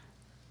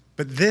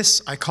But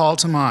this I call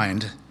to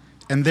mind,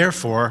 and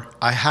therefore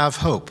I have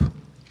hope.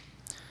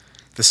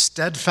 The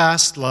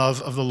steadfast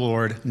love of the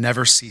Lord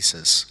never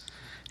ceases.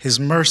 His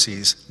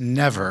mercies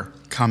never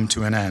come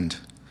to an end.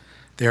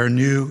 They are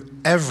new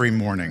every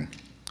morning.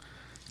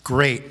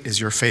 Great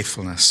is your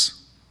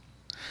faithfulness.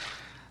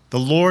 The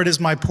Lord is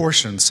my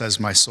portion,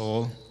 says my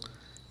soul.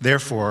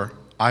 Therefore,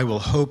 I will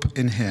hope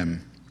in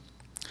him.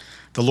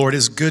 The Lord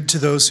is good to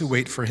those who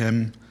wait for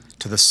him,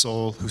 to the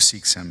soul who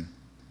seeks him.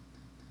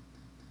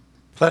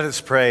 Let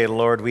us pray.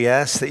 Lord, we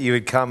ask that you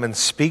would come and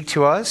speak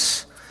to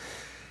us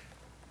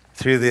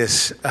through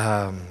this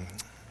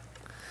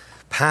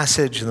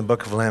passage in the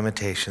book of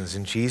Lamentations.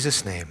 In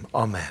Jesus' name,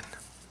 amen.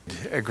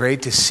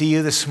 Great to see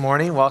you this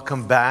morning.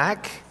 Welcome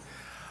back.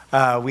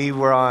 We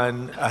were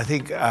on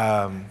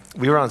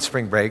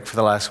spring break for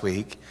the last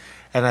week,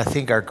 and I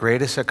think our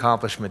greatest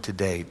accomplishment to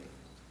date,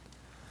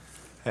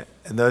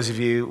 and those of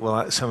you,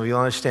 well, some of you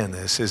will understand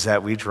this, is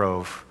that we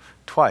drove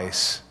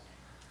twice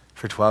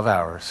for 12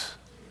 hours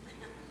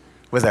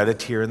without a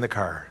tear in the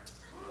car,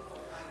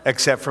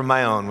 except for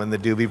my own when the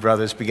Doobie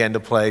Brothers began to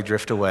play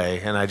Drift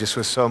Away, and I just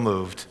was so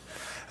moved.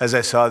 As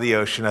I saw the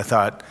ocean, I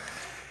thought,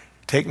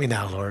 take me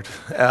now, Lord.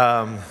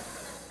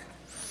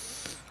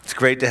 It's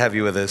great to have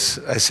you with us.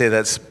 I say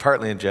that's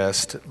partly in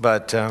jest,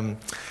 but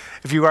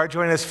if you are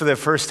joining us for the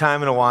first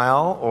time in a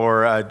while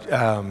or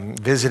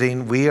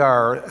visiting, we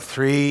are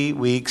 3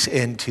 weeks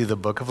into the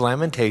book of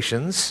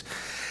Lamentations.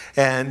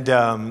 And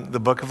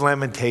the book of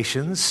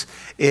Lamentations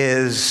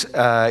is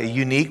a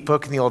unique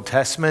book in the Old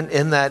Testament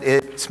in that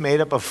it's made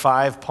up of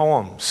 5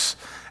 poems.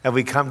 And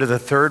we come to the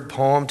 3rd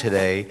poem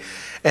today,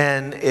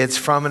 and it's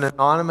from an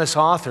anonymous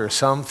author.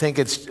 Some think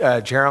it's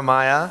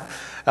Jeremiah.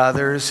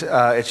 Others,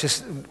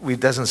 it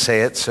doesn't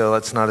say it, so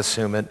let's not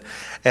assume it.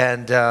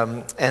 And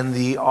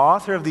the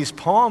author of these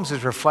poems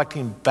is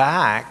reflecting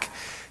back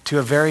to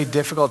a very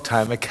difficult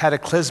time, a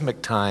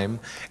cataclysmic time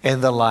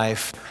in the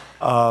life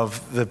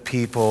of the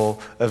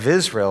people of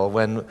Israel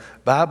when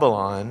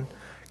Babylon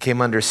came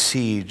under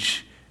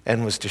siege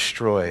and was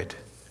destroyed,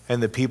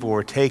 and the people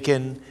were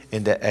taken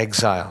into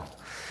exile.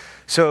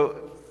 So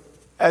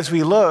as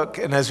we look,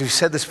 and as we've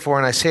said this before,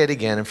 and I say it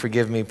again, and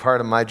forgive me,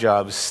 part of my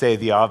job is to say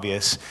the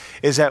obvious,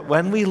 is that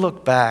when we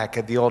look back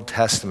at the Old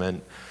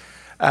Testament,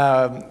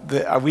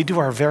 we do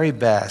our very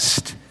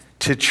best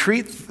to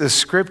treat the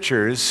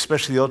scriptures,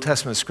 especially the Old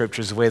Testament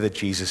scriptures, the way that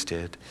Jesus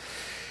did.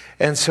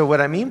 And so what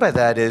I mean by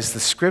that is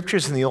the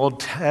scriptures in the Old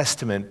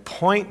Testament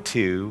point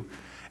to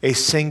a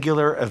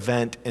singular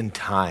event in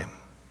time.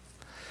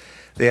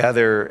 They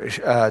either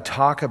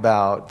talk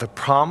about the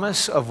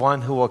promise of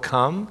one who will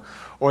come,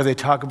 or they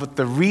talk about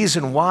the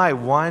reason why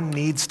one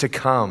needs to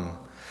come.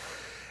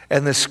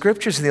 And the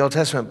scriptures in the Old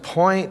Testament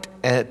point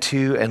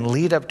to and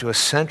lead up to a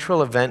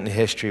central event in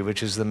history,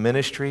 which is the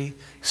ministry,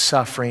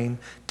 suffering,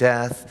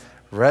 death,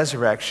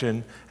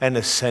 resurrection, and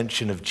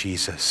ascension of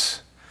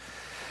Jesus.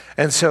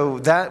 And so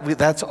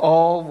that's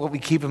all what we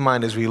keep in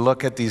mind as we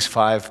look at these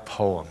 5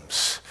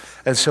 poems.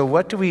 And so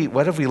what have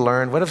we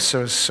learned? What have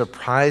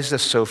surprised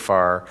us so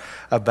far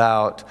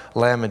about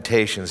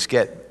Lamentations?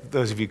 Get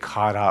those of you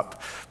caught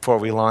up before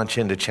we launch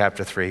into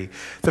chapter 3.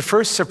 The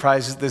first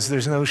surprise is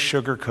there's no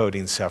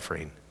sugarcoating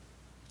suffering.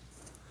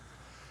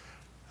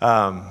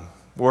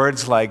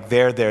 Words like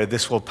there,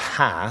 this will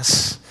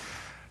pass,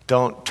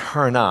 don't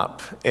turn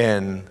up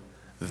in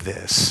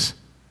these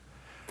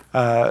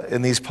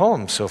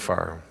poems so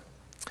far.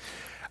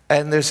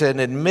 And there's an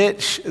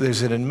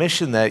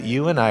admission that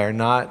you and I are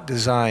not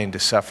designed to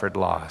suffer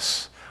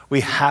loss.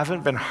 We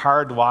haven't been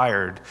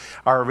hardwired.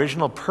 Our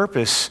original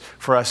purpose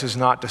for us is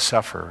not to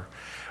suffer.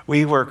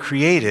 We were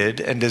created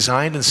and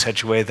designed in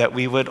such a way that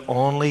we would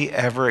only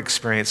ever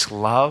experience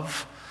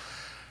love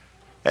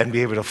and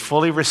be able to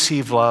fully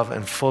receive love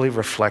and fully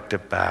reflect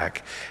it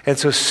back. And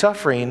so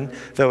suffering,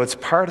 though it's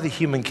part of the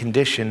human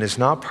condition, is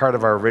not part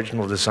of our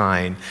original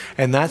design.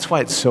 And that's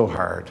why it's so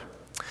hard.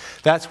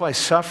 That's why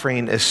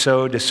suffering is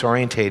so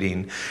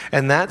disorientating.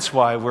 And that's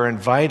why we're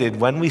invited,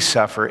 when we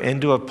suffer,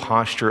 into a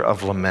posture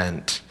of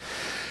lament.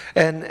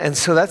 And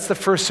so that's the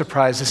first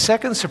surprise. The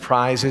second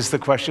surprise is the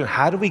question,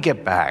 how do we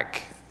get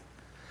back?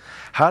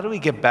 How do we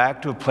get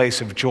back to a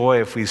place of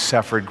joy if we've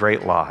suffered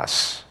great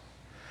loss?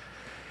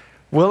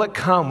 Will it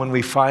come when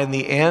we find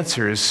the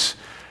answers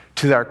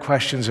to our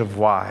questions of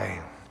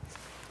why?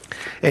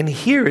 And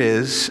here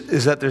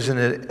is that there's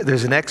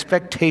an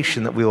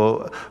expectation that we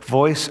will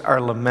voice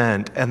our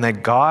lament and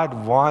that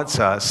God wants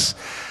us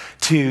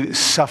to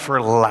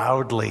suffer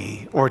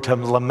loudly or to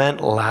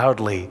lament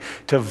loudly,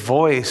 to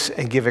voice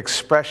and give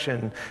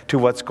expression to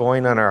what's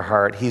going on in our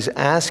heart. He's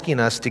asking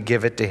us to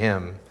give it to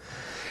him.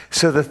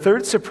 So the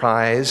third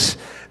surprise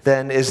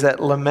then is that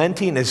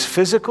lamenting is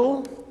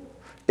physical,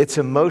 it's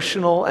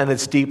emotional, and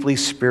it's deeply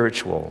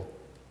spiritual.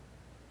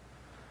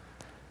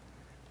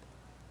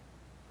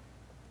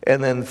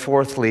 And then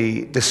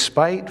fourthly,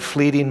 despite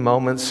fleeting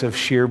moments of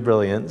sheer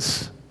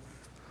brilliance,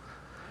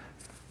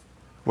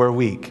 we're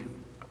weak.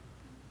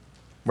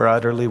 We're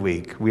utterly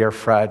weak. We are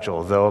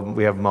fragile, though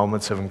we have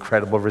moments of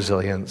incredible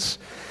resilience.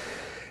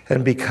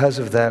 And because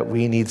of that,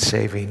 we need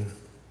saving.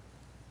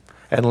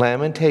 And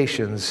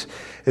Lamentations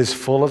is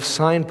full of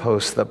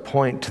signposts that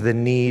point to the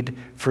need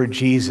for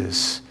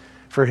Jesus,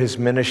 for his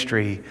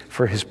ministry,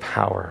 for his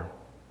power.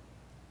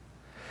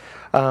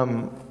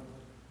 There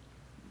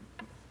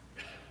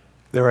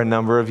are a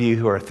number of you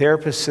who are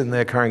therapists in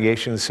the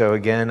congregation, so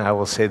again, I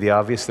will say the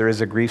obvious, there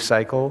is a grief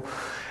cycle.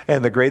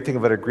 And the great thing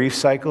about a grief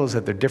cycle is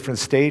that there are different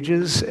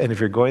stages, and if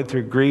you're going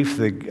through grief,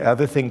 the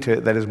other thing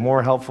that is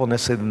more helpful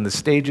necessarily than the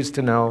stages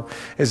to know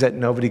is that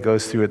nobody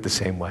goes through it the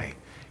same way.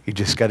 You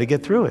just got to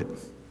get through it.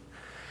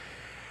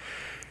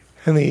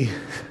 And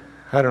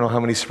I don't know how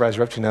many surprises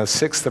we're up to now,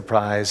 sixth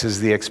surprise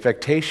is the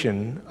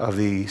expectation of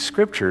the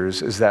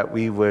scriptures is that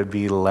we would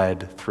be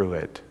led through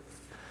it.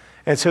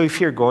 And so if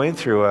you're going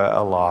through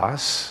a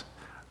loss,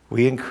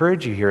 we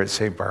encourage you here at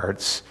St.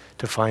 Bart's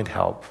to find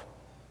help.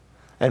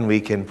 And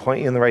we can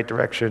point you in the right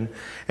direction,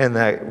 and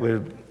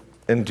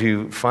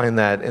to find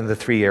that in the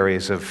three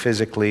areas of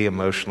physically,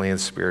 emotionally, and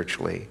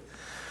spiritually.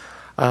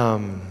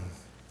 And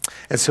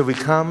so we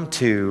come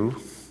to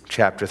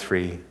chapter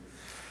 3.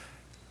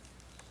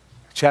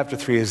 Chapter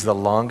 3 is the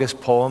longest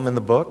poem in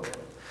the book,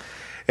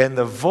 and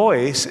the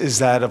voice is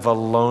that of a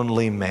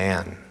lonely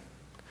man.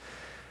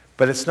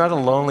 But it's not a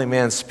lonely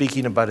man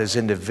speaking about his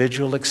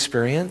individual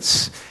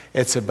experience.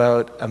 It's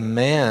about a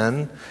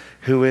man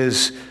who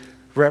is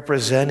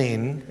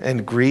representing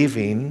and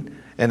grieving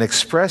and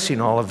expressing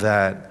all of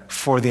that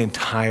for the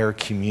entire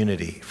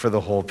community, for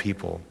the whole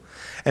people.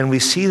 And we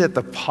see that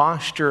the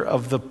posture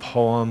of the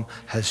poem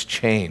has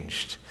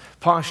changed.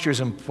 Posture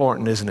is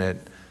important, isn't it?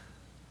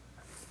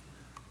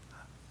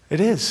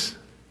 It is.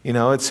 You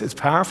know, it's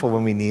powerful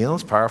when we kneel,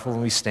 it's powerful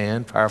when we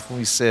stand, powerful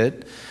when we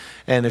sit.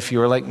 And if you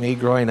were like me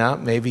growing up,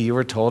 maybe you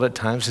were told at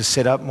times to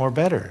sit up more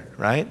better,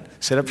 right?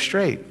 Sit up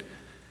straight.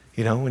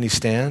 You know, when you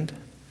stand,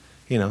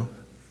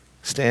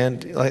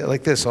 stand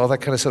like this, all that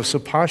kind of stuff. So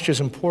posture is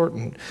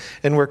important.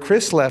 And where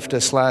Chris left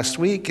us last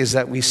week is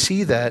that we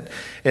see that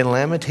in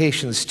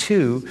Lamentations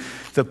 2,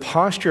 the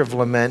posture of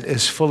lament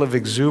is full of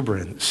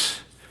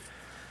exuberance.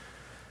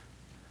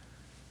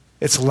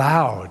 It's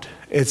loud.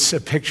 It's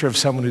a picture of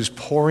someone who's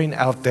pouring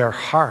out their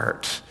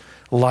heart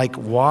like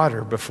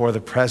water before the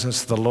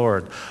presence of the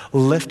Lord,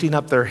 lifting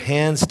up their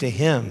hands to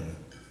him,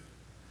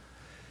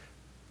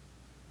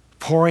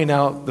 pouring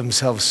out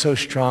themselves so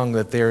strong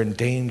that they're in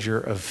danger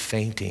of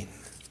fainting.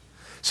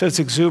 So it's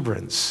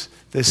exuberance.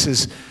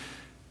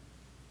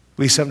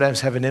 We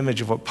sometimes have an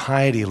image of what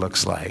piety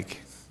looks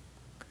like,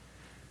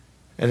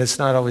 and it's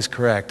not always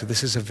correct.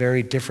 This is a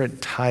very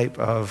different type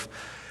of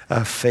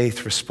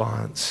faith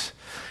response.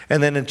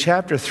 And then in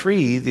chapter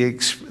 3,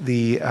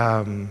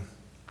 the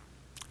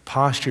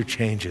posture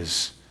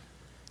changes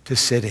to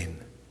sitting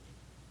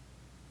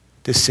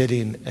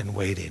and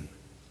waiting.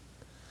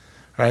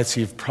 All right,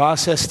 so you've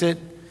processed it,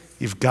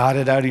 you've got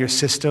it out of your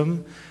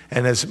system,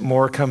 and as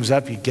more comes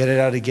up, you get it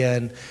out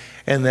again.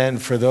 And then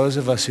for those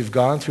of us who've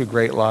gone through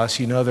great loss,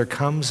 you know there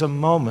comes a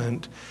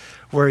moment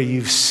where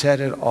you've said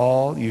it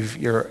all,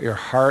 your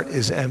heart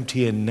is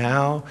empty, and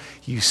now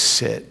you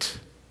sit.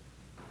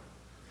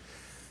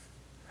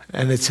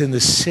 And it's in the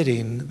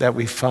sitting that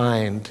we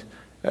find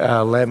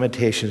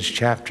Lamentations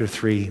chapter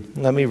 3.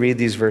 Let me read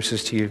these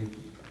verses to you.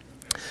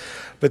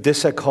 But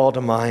this I call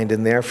to mind,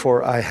 and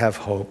therefore I have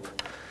hope.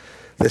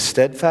 The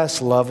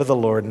steadfast love of the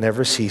Lord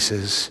never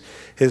ceases.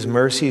 His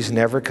mercies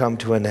never come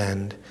to an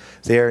end.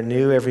 They are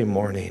new every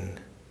morning.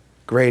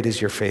 Great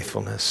is your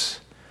faithfulness.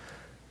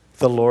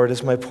 The Lord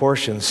is my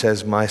portion,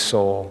 says my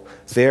soul.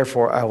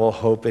 Therefore I will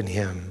hope in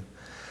him.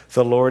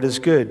 The Lord is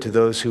good to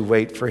those who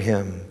wait for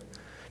him,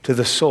 to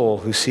the soul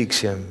who seeks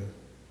him.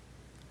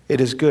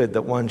 It is good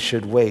that one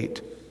should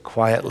wait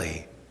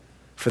quietly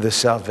for the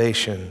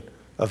salvation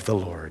of the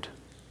Lord.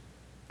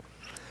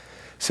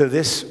 So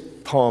this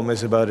poem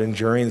is about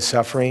enduring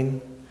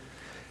suffering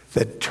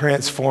that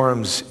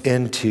transforms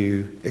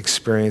into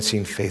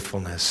experiencing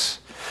faithfulness.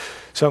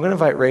 So I'm going to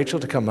invite Rachel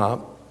to come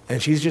up,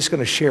 and she's just going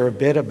to share a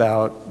bit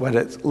about what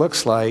it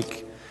looks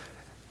like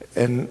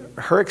in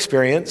her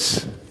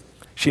experience.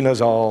 She knows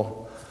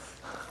all.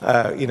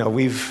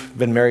 We've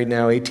been married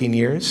now 18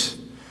 years,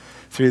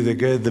 through the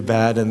good, the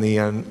bad, and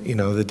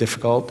the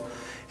difficult.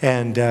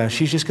 And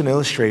she's just going to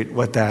illustrate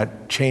what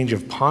that change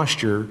of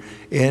posture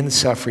in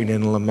suffering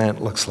and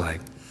lament looks like.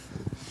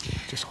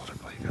 Just hold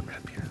it while you got right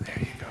up here. There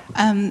you go.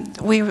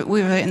 We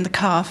were in the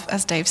car,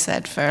 as Dave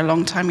said, for a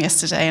long time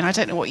yesterday, and I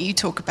don't know what you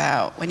talk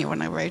about when you're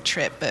on a road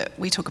trip, but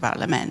we talk about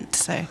lament.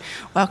 So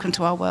welcome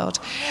to our world.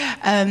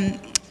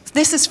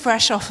 This is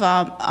fresh off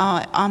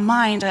our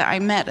mind. I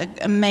met an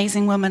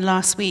amazing woman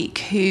last week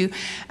who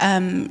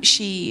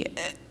she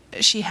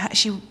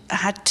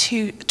had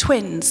two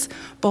twins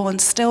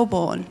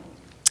stillborn,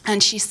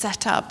 and she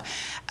set up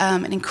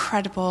an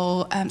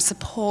incredible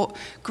support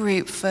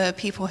group for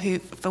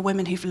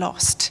women who've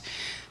lost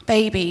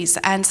babies.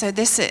 And so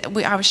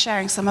I was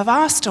sharing some of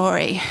our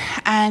story,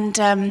 and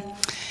a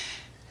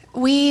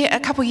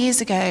couple of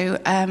years ago,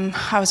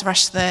 I was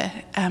rushed to the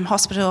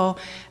hospital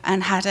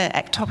and had an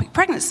ectopic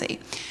pregnancy.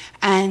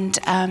 And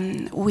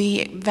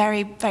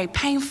very, very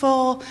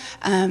painful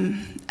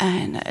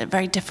and a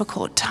very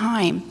difficult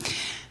time.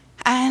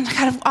 And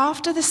kind of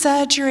after the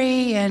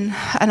surgery and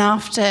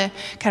after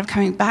kind of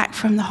coming back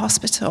from the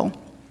hospital,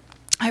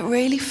 I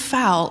really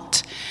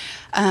felt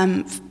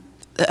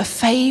a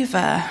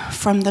favor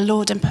from the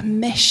Lord and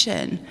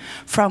permission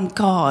from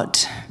God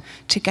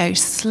to go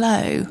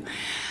slow.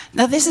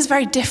 Now, this is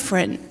very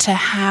different to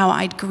how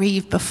I'd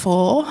grieved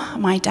before.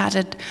 My dad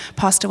had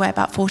passed away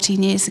about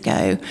 14 years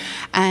ago,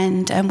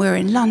 and we were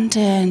in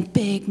London,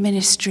 big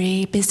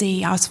ministry,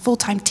 busy. I was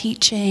full-time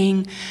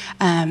teaching,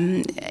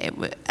 and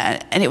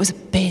it was a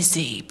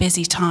busy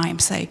time.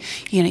 So,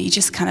 you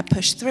just kind of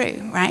push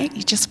through, right?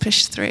 You just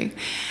push through.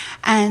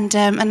 And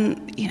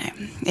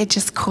it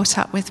just caught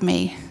up with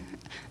me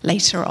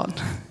later on.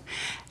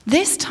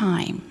 This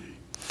time,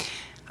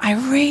 I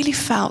really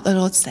felt the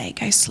Lord say,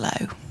 go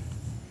slow.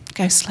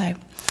 Go slow.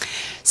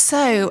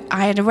 So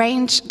I had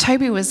arranged,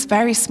 Toby was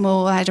very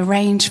small, I had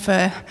arranged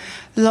for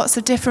lots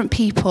of different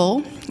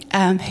people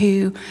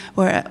who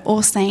were at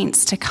All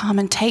Saints to come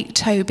and take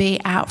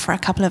Toby out for a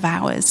couple of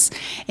hours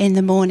in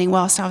the morning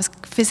whilst I was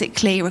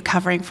physically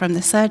recovering from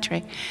the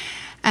surgery.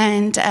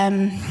 And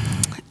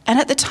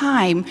at the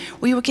time,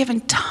 we were given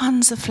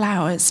tons of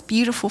flowers,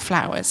 beautiful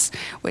flowers,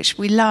 which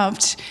we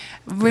loved.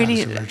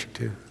 Really,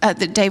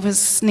 Dave was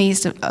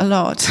sneezed a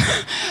lot,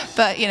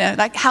 but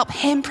help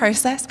him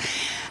process.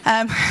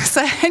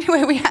 So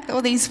anyway, we had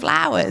all these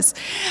flowers,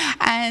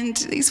 and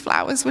these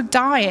flowers were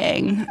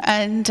dying,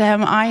 and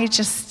I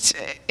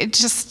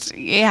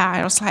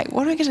was like,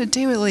 what are we going to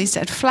do with all these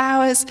dead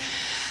flowers?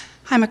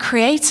 I'm a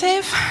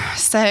creative,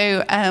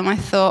 so I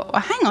thought,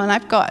 well, hang on,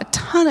 I've got a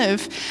ton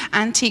of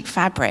antique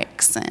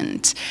fabrics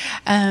and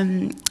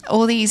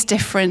all these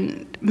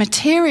different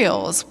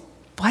materials.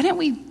 Why don't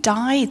we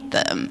dye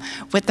them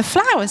with the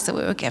flowers that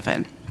we were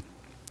given?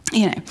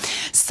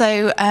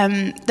 So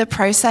the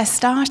process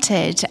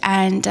started,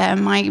 and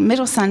my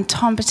middle son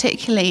Tom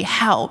particularly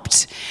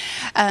helped.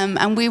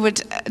 And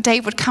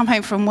Dave would come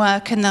home from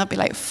work, and there'll be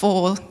like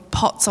 4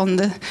 pots on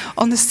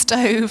the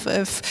stove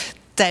of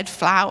dead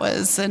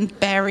flowers and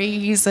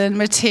berries and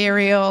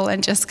material,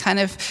 and just kind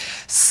of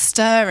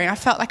stirring. I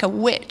felt like a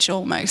witch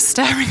almost,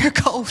 stirring a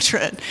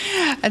cauldron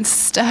and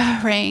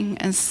stirring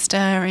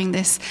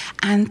this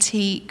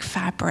antique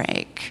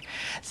fabric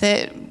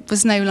that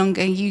was no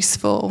longer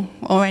useful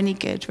or any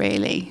good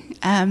really,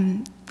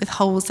 with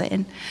holes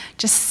in,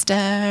 just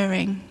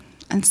stirring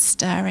and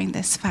stirring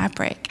this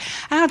fabric.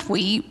 And I'd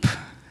weep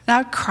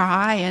and I'd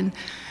cry, and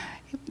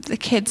the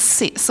kids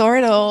saw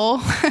it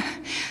all,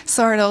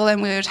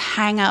 and we would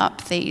hang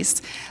up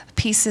these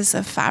pieces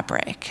of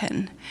fabric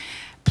and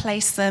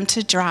place them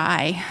to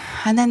dry,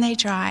 and then they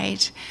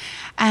dried.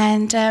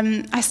 And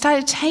I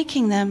started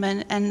taking them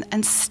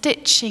and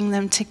stitching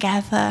them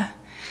together,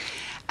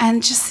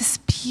 and just this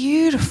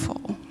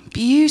beautiful,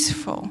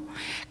 beautiful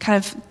kind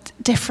of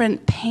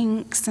different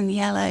pinks and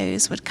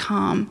yellows would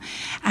come.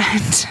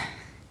 And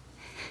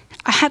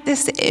I had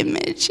this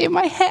image in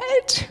my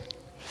head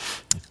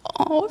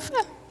of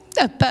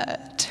a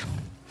bird.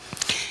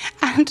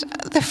 And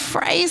the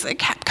phrase that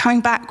kept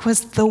coming back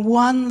was the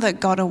one that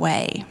got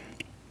away.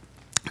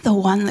 The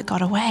one that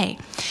got away.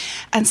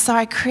 And so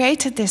I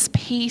created this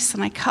piece,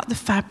 and I cut the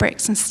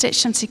fabrics and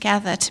stitched them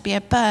together to be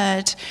a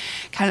bird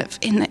kind of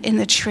in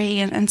the tree,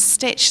 and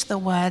stitched the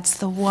words,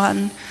 the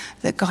one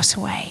that got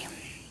away.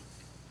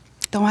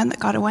 The one that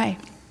got away.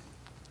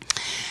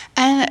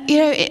 And,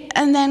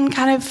 and then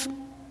kind of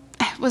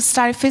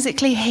started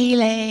physically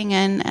healing,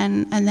 and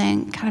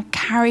then kind of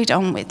carried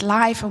on with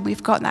life. And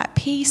we've got that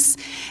piece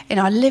in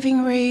our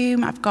living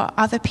room. I've got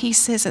other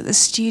pieces at the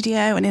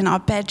studio and in our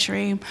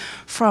bedroom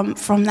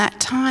from that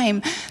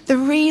time. The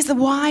reason,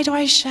 why do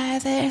I share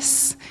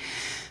this?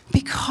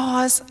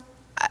 Because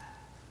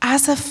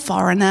as a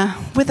foreigner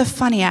with a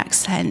funny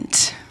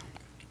accent,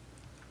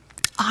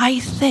 I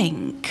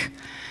think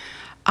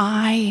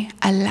I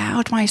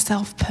allowed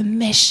myself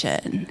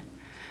permission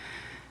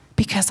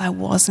because I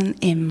wasn't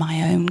in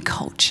my own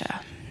culture.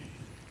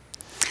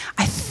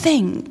 I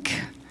think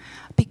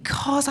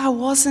because I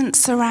wasn't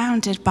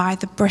surrounded by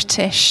the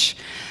British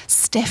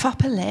stiff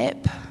upper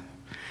lip,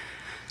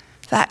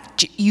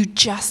 that you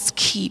just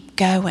keep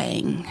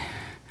going,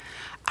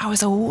 I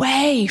was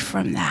away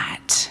from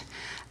that,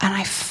 and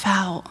I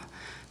felt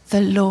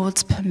the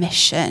Lord's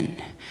permission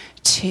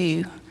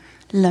to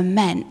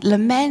lament.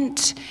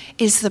 Lament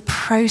is the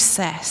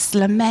process.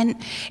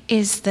 Lament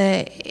is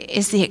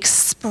the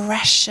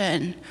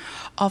expression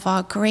of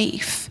our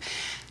grief.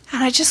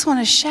 And I just want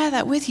to share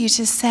that with you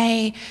to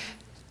say,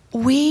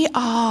 we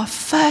are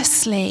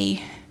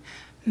firstly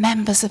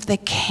members of the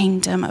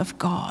kingdom of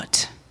God.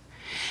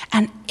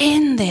 And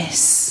in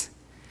this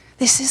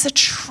is a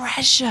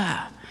treasure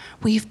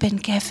we've been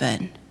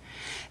given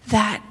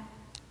that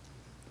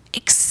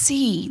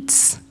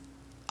exceeds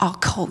our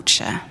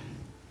culture.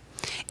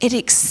 It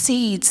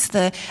exceeds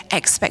the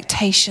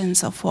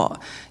expectations of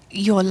what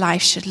your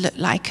life should look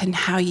like and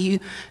how you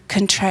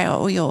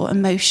control your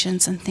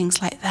emotions and things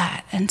like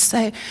that. And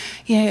so,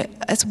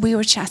 as we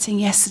were chatting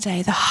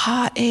yesterday, the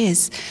heart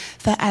is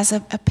that as a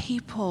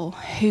people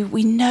who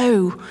we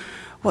know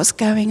what's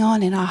going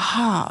on in our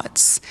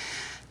hearts,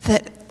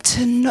 that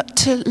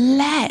to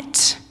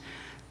let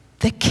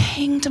the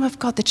kingdom of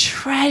God, the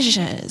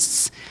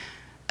treasures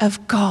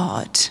of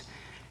God,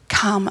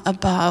 come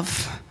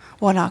above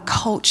what our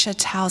culture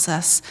tells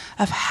us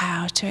of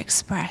how to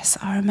express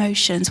our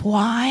emotions.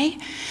 Why?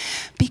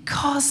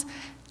 Because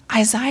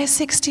Isaiah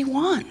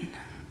 61,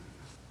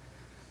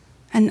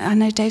 and I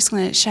know Dave's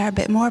going to share a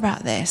bit more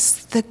about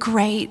this, the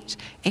great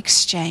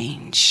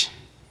exchange.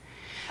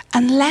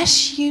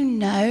 Unless you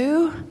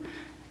know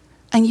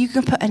and you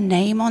can put a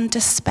name on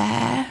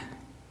despair,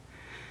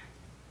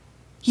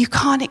 you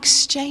can't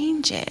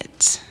exchange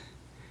it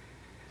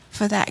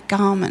for that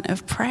garment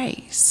of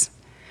praise.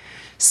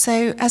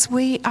 So as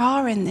we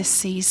are in this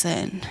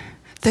season,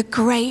 the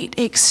great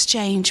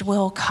exchange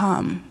will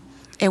come.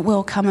 It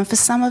will come. And for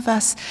some of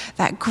us,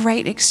 that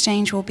great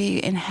exchange will be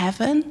in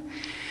heaven.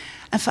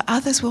 And for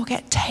others, we'll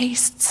get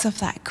tastes of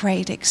that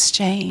great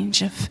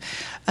exchange,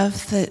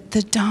 of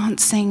the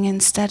dancing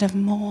instead of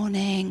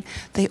mourning,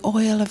 the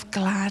oil of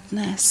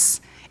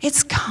gladness.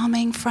 It's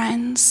coming,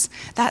 friends.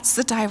 That's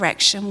the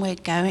direction we're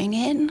going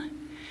in.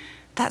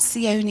 That's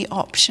the only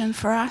option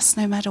for us,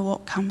 no matter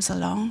what comes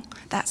along.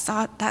 That's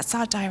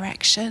our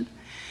direction.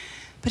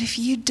 But if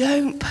you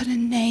don't put a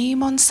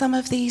name on some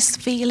of these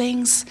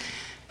feelings,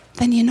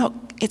 then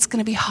it's going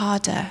to be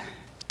harder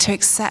to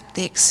accept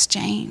the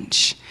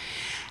exchange.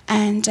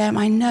 And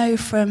I know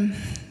from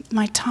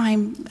my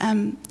time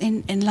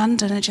in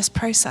London and just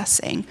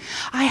processing,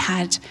 I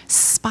had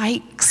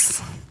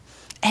spikes,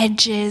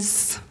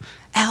 edges,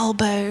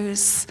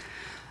 elbows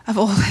of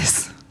all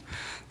this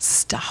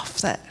stuff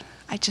that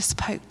I just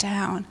poked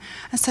down.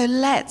 And so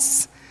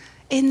let's,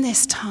 in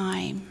this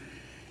time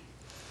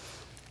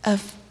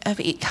of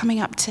it coming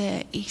up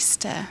to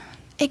Easter,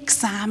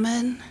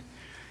 examine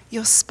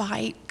your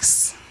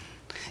spikes,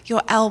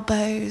 your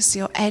elbows,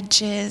 your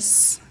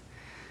edges,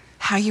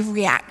 how you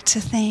react to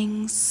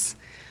things.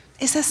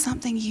 Is there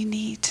something you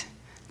need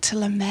to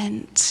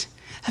lament?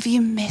 Have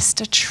you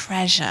missed a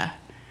treasure?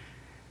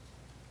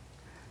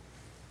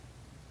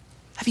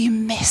 Have you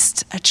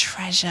missed a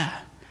treasure?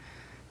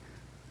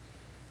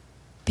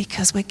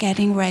 Because we're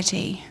getting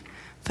ready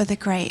for the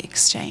great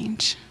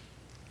exchange.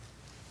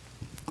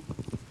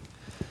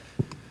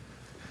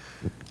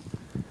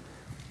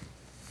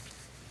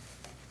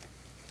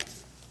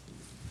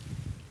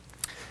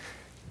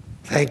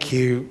 Thank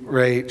you,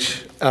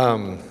 Rach.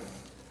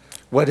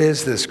 What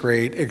is this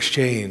great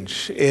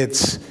exchange?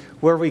 It's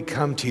where we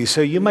come to you.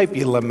 So you might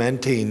be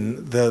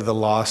lamenting the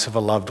loss of a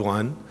loved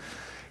one.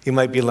 You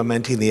might be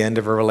lamenting the end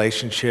of a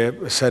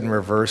relationship, a sudden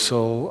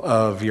reversal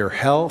of your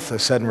health, a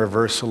sudden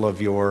reversal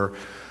of your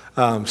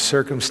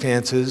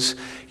circumstances.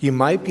 You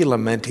might be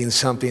lamenting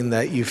something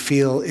that you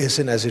feel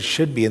isn't as it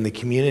should be in the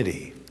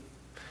community.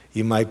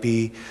 You might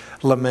be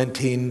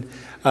lamenting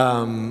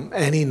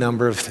any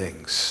number of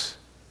things.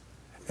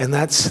 And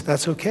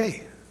that's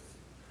okay.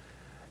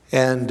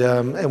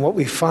 And what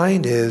we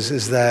find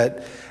is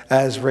that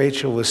as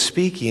Rachel was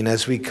speaking,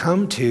 as we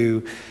come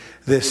to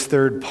this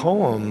third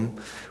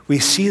poem, we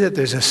see that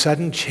there's a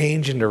sudden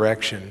change in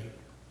direction.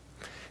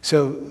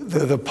 So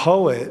the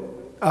poet,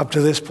 up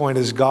to this point,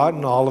 has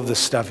gotten all of this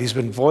stuff. He's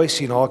been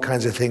voicing all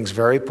kinds of things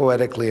very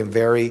poetically and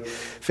very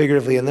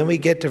figuratively. And then we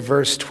get to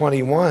verse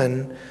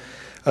 21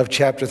 of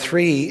chapter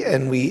 3,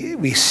 and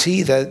we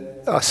see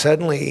that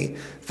suddenly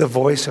the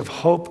voice of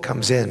hope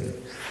comes in.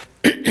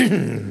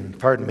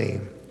 Pardon me.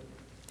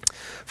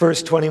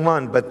 Verse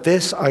 21, but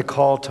this I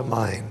call to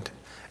mind,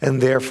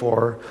 and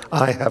therefore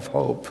I have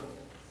hope.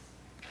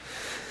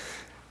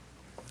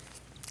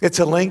 It's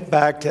a link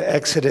back to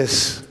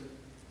Exodus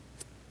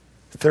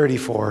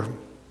 34,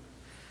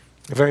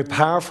 a very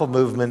powerful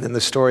movement in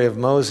the story of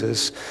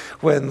Moses,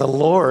 when the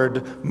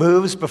Lord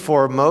moves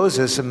before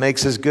Moses and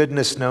makes his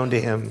goodness known to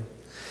him.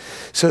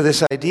 So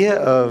this idea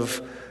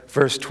of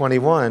verse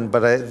 21,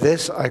 but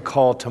this I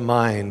call to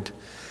mind,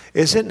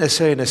 isn't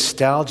necessarily a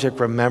nostalgic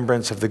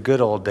remembrance of the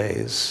good old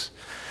days,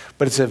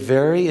 but it's a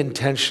very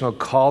intentional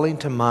calling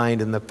to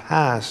mind in the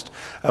past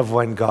of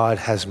when God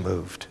has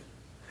moved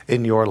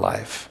in your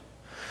life.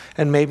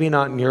 And maybe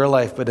not in your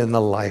life, but in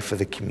the life of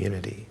the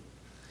community.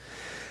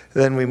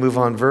 Then we move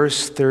on,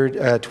 verse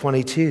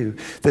 22.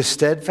 The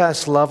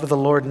steadfast love of the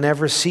Lord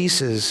never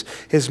ceases.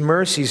 His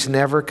mercies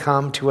never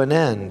come to an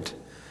end.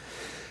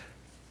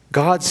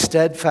 God's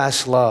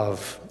steadfast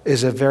love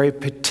is a very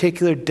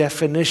particular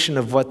definition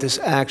of what this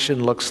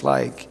action looks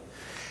like.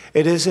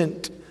 It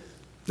isn't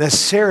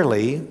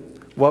necessarily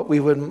what we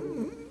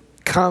would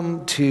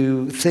come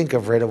to think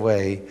of right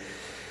away.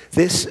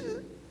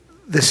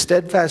 The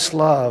steadfast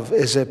love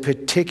is a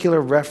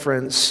particular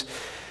reference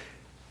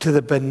to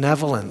the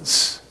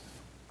benevolence,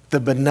 the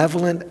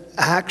benevolent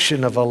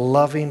action of a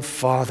loving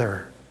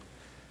father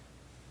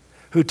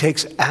who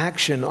takes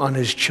action on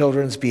his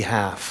children's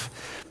behalf.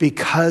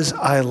 Because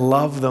I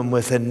love them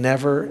with a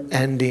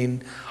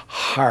never-ending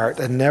heart,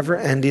 a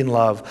never-ending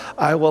love,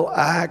 I will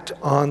act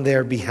on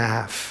their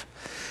behalf.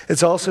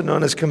 It's also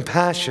known as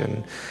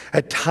compassion,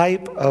 a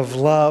type of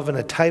love and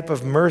a type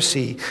of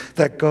mercy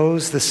that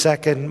goes the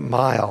second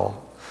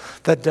mile.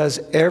 that does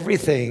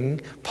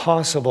everything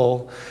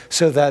possible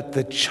so that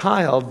the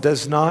child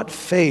does not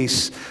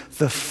face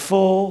the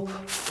full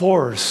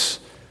force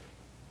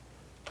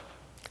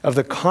of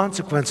the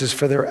consequences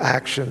for their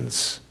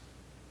actions.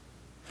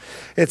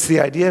 It's the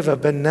idea of a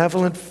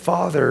benevolent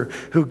father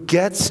who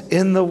gets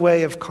in the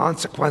way of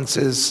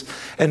consequences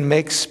and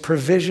makes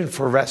provision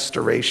for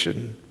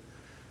restoration.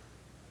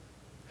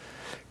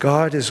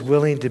 God is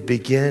willing to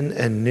begin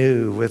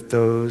anew with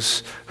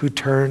those who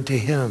turn to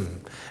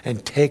him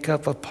and take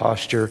up a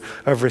posture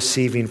of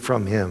receiving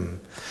from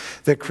him.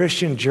 The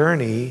Christian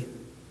journey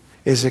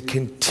is a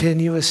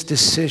continuous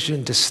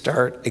decision to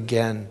start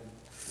again.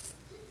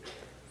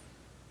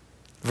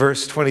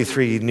 Verse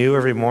 23, new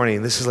every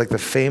morning. This is like the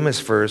famous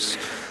verse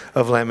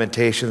of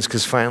Lamentations,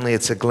 because finally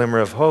it's a glimmer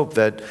of hope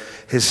that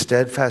his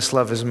steadfast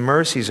love, his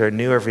mercies are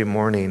new every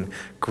morning.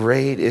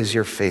 Great is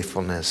your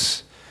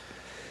faithfulness.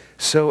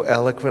 So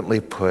eloquently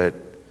put,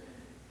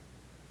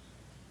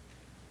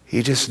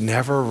 he just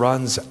never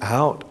runs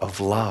out of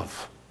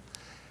love.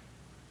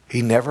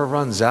 He never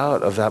runs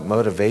out of that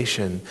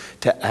motivation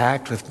to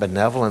act with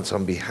benevolence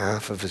on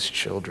behalf of his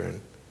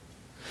children.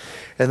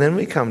 And then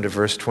we come to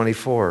verse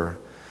 24.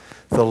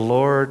 The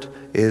Lord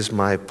is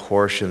my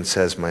portion,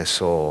 says my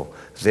soul.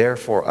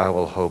 Therefore I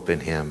will hope in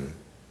him.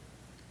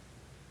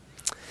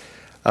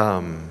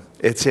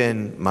 It's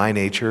in my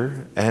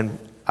nature, and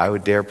I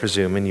would dare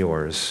presume in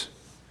yours,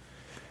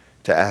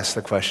 to ask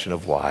the question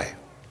of why.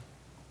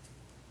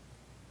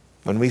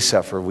 When we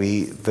suffer,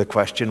 the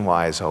question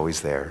why is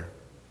always there.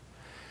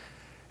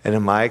 And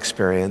in my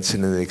experience,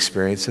 and in the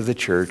experience of the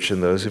church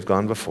and those who've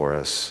gone before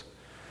us,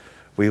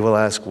 we will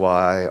ask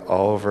why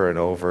over and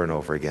over and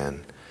over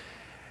again.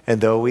 And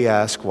though we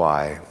ask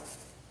why,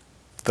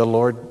 the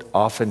Lord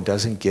often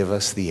doesn't give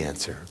us the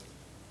answer.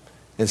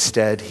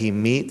 Instead, he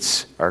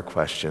meets our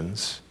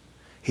questions,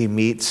 he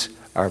meets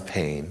our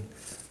pain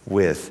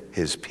with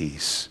his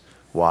peace.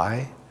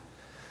 Why?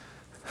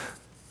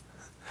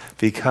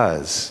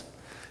 Because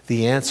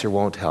the answer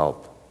won't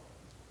help.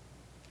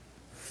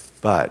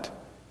 But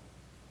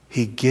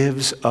he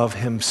gives of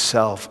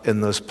himself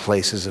in those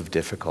places of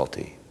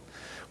difficulty.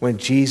 When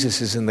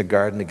Jesus is in the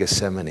Garden of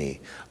Gethsemane,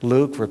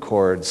 Luke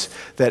records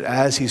that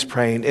as he's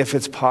praying, if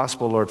it's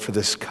possible, Lord, for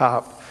this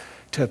cup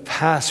to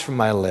pass from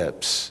my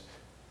lips,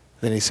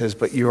 then he says,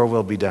 but your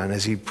will be done.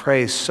 As he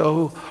prays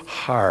so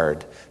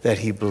hard that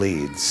he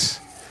bleeds.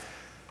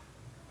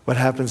 What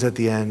happens at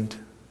the end?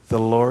 The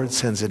Lord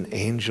sends an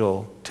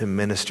angel to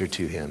minister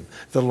to him.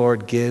 The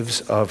Lord gives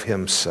of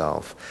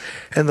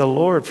himself. And the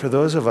Lord, for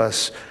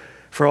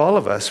all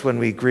of us, when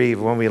we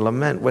grieve, when we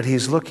lament, what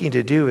he's looking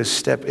to do is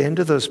step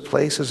into those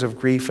places of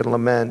grief and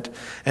lament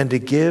and to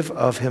give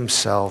of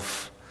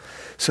himself.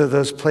 So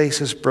those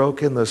places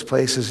broken, those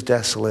places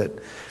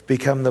desolate,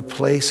 become the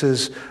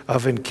places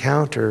of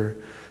encounter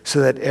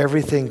so that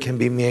everything can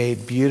be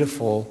made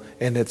beautiful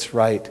in its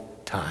right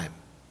time.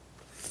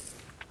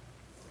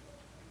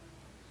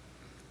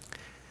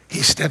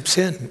 He steps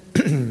in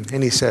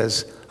and he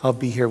says, I'll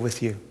be here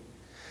with you.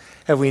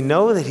 And we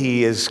know that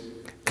he is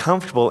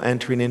comfortable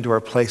entering into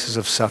our places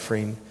of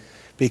suffering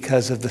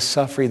because of the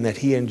suffering that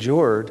he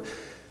endured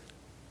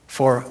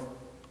for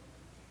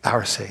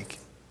our sake.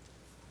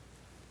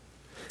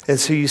 And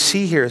so you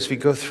see here, as we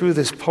go through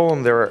this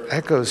poem, there are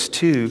echoes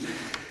to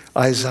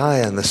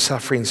Isaiah and the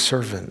suffering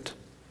servant.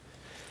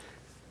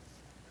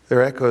 There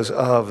are echoes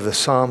of the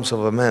Psalms of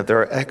Lament. There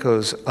are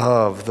echoes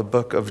of the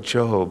book of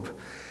Job.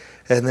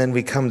 And then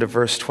we come to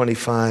verse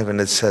 25,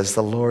 and it says,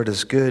 the Lord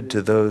is good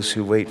to those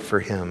who wait for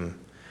him,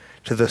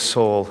 to the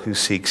soul who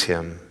seeks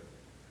him.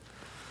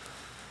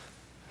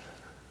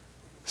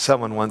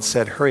 Someone once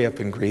said, hurry up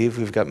and grieve,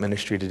 we've got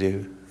ministry to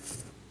do.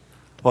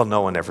 Well,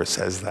 no one ever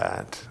says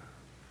that.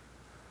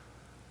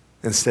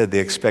 Instead, they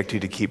expect you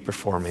to keep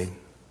performing,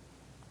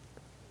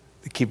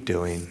 to keep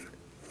doing,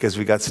 because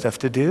we got stuff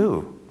to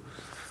do.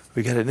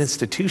 We got an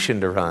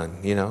institution to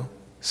run,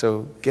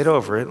 So get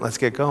over it, let's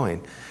get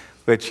going.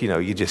 Which,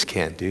 you just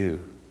can't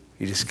do.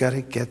 You just got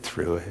to get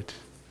through it.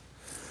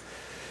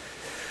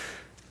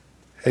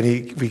 And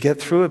we get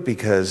through it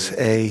because,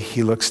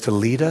 he looks to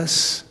lead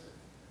us.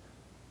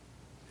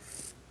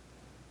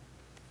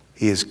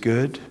 He is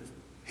good.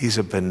 He's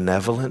a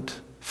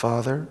benevolent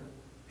Father.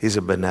 He's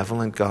a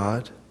benevolent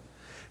God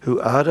who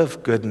out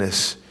of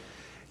goodness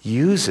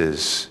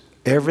uses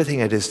everything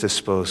at his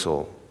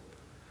disposal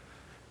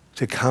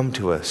to come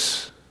to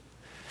us.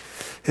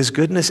 His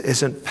goodness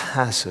isn't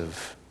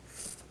passive.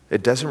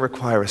 It doesn't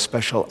require a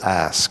special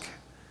ask.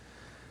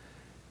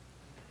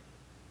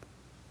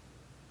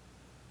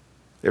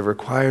 It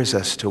requires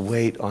us to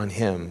wait on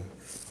him,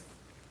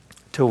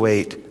 to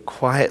wait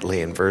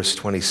quietly in verse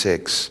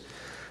 26,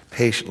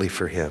 patiently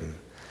for him.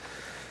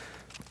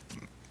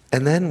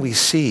 And then we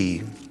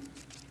see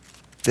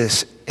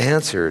this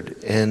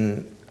answered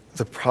in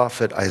the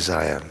prophet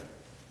Isaiah.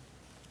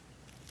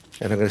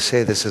 And I'm going to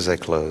say this as I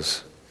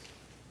close.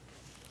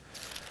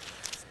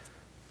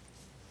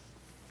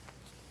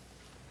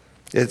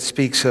 It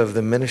speaks of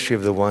the ministry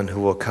of the one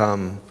who will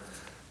come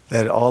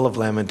that all of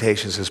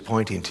Lamentations is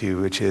pointing to,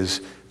 which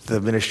is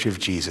the ministry of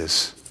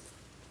Jesus.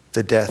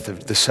 the death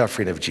of the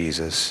suffering of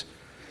Jesus.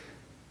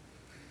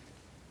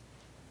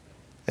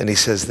 And he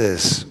says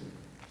this,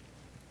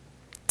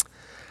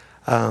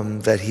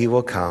 that he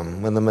will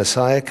come. When the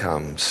Messiah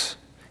comes,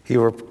 he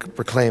will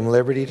proclaim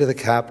liberty to the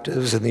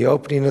captives and the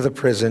opening of the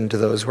prison to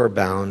those who are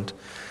bound,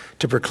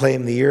 to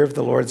proclaim the year of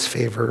the Lord's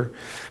favor,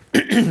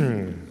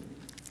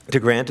 to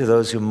grant to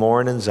those who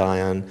mourn in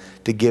Zion,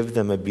 to give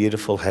them a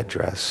beautiful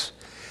headdress.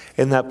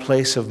 In that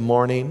place of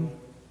mourning,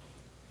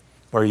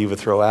 where you would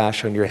throw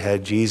ash on your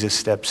head, Jesus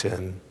steps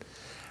in,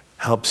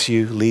 helps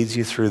you, leads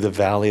you through the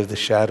valley of the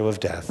shadow of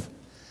death,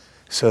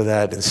 so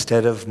that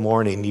instead of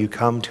mourning, you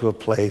come to a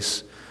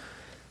place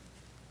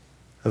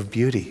of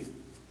beauty.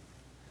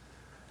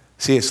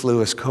 C.S.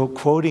 Lewis,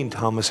 quoting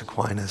Thomas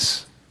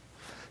Aquinas,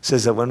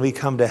 says that when we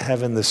come to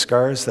heaven, the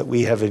scars that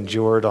we have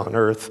endured on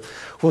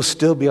earth will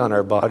still be on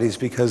our bodies,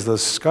 because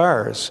those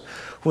scars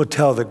will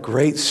tell the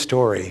great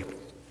story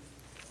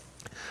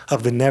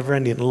of the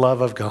never-ending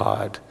love of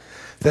God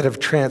that have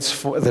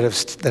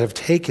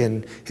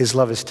taken, his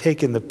love has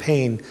taken the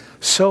pain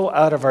so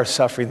out of our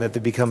suffering that they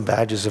become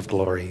badges of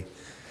glory.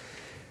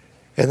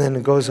 And then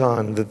it goes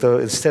on that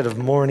instead of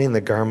mourning,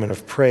 the garment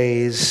of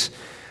praise,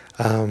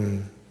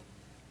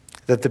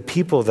 that the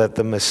people that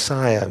the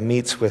Messiah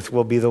meets with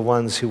will be the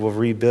ones who will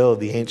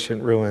rebuild the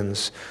ancient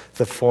ruins,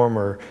 the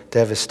former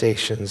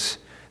devastations.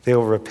 They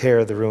will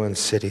repair the ruined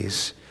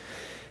cities.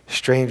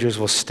 Strangers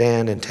will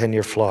stand and tend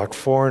your flock.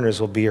 Foreigners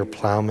will be your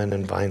plowman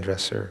and vine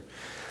dresser.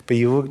 But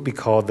you will be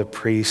called the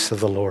priests of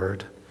the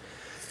Lord.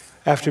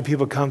 After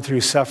people come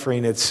through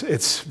suffering,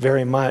 it's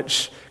very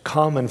much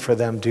common for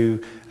them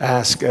to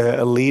ask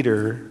a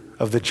leader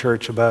of the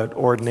church about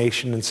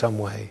ordination in some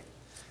way.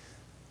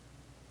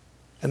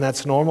 And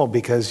that's normal,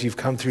 because you've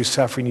come through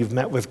suffering, you've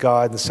met with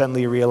God, and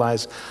suddenly you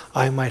realize,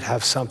 I might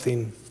have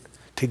something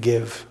to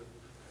give,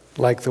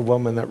 like the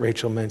woman that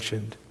Rachel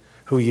mentioned,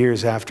 who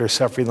years after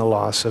suffering the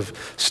loss of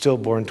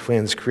stillborn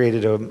twins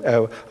created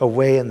a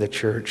way in the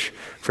church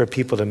for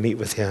people to meet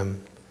with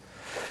him.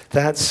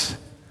 That's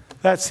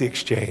the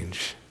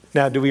exchange.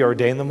 Now, do we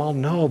ordain them all?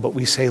 No, but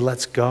we say,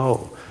 let's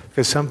go.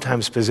 Because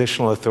sometimes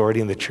positional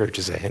authority in the church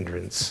is a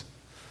hindrance.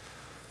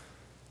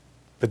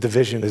 But the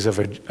vision is of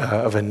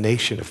a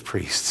nation of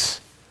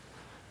priests,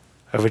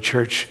 of a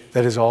church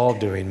that is all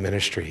doing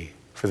ministry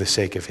for the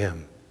sake of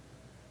him.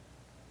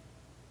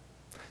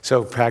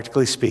 So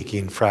practically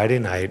speaking, Friday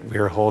night, we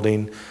are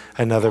holding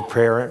another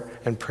prayer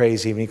and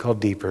praise evening called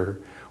Deeper,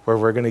 where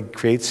we're going to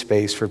create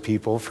space for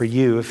people, for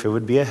you, if it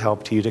would be a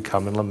help to you, to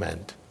come and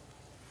lament.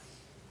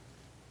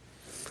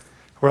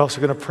 We're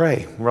also going to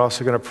pray. We're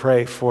also going to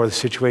pray for the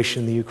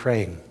situation in the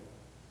Ukraine.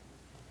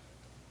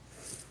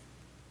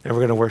 And we're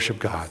going to worship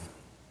God,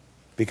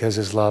 because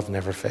his love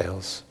never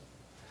fails.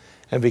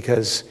 And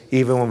because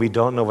even when we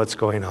don't know what's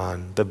going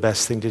on, the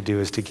best thing to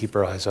do is to keep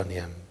our eyes on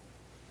him,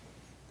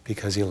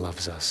 because he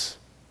loves us.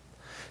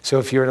 So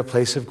if you're in a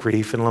place of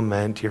grief and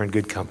lament, you're in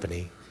good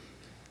company.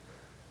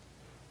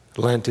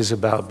 Lent is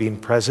about being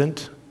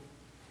present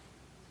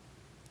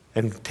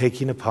and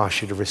taking a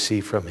posture to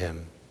receive from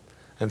him.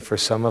 And for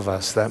some of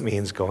us, that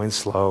means going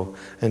slow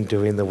and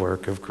doing the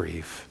work of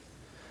grief.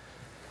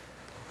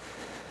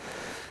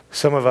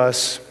 Some of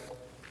us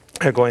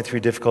are going through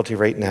difficulty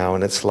right now,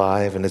 and it's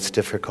live and it's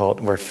difficult,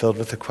 and we're filled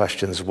with the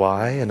questions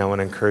why, and I want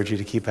to encourage you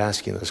to keep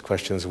asking those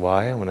questions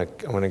why. I want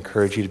to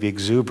encourage you to be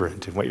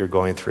exuberant in what you're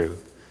going through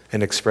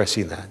and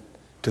expressing that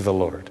to the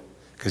Lord,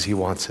 because he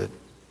wants it.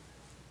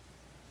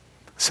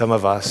 Some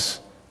of us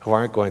who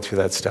aren't going through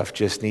that stuff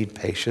just need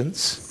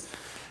patience,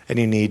 and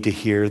you need to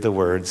hear the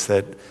words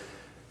that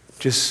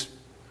just,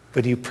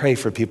 when you pray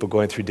for people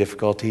going through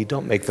difficulty,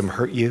 don't make them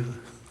hurt you.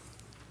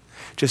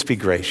 Just be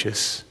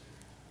gracious,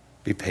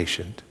 be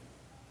patient.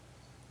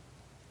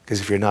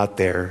 Because if you're not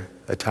there,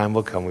 a time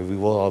will come when we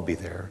will all be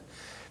there.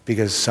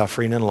 Because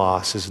suffering and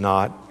loss is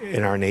not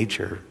in our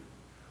nature.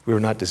 We were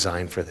not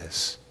designed for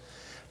this.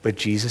 But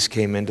Jesus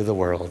came into the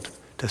world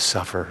to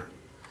suffer,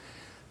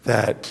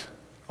 that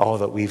all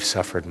that we've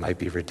suffered might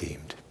be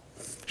redeemed.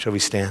 Shall we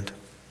stand?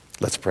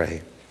 Let's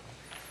pray.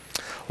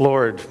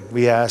 Lord,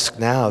 we ask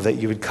now that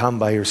you would come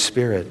by your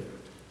Spirit.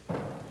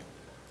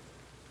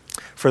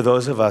 For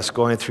those of us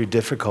going through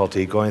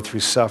difficulty, going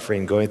through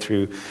suffering, going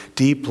through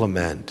deep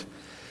lament,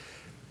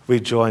 we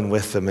join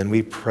with them and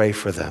we pray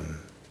for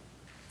them,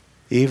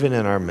 even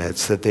in our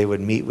midst, that they would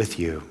meet with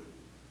you,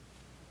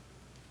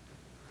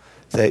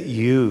 that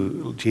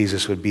you,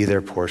 Jesus, would be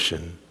their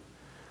portion.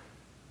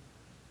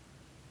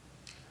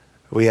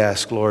 We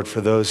ask, Lord,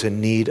 for those in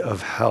need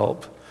of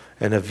help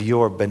and of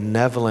your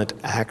benevolent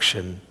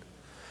action.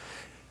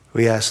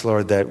 We ask,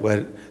 Lord,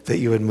 that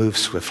you would move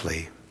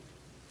swiftly.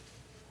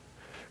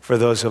 For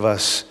those of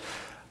us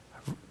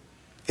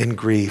in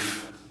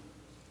grief,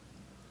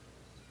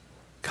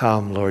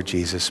 come, Lord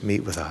Jesus,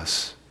 meet with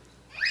us.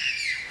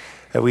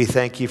 And we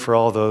thank you for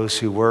all those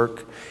who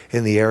work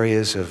in the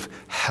areas of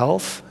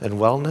health and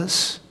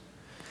wellness.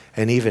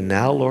 And even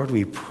now, Lord,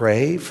 we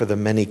pray for the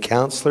many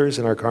counselors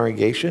in our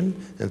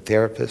congregation and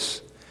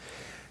therapists,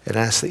 and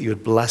ask that you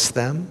would bless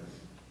them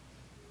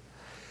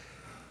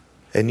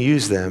and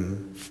use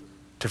them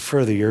to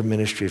further your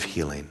ministry of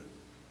healing.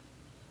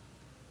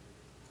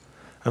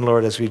 And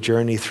Lord, as we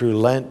journey through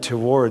Lent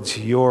towards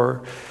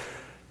your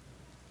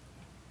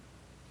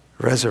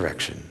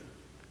resurrection,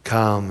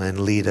 come and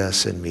lead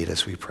us and meet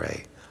us, we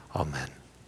pray. Amen.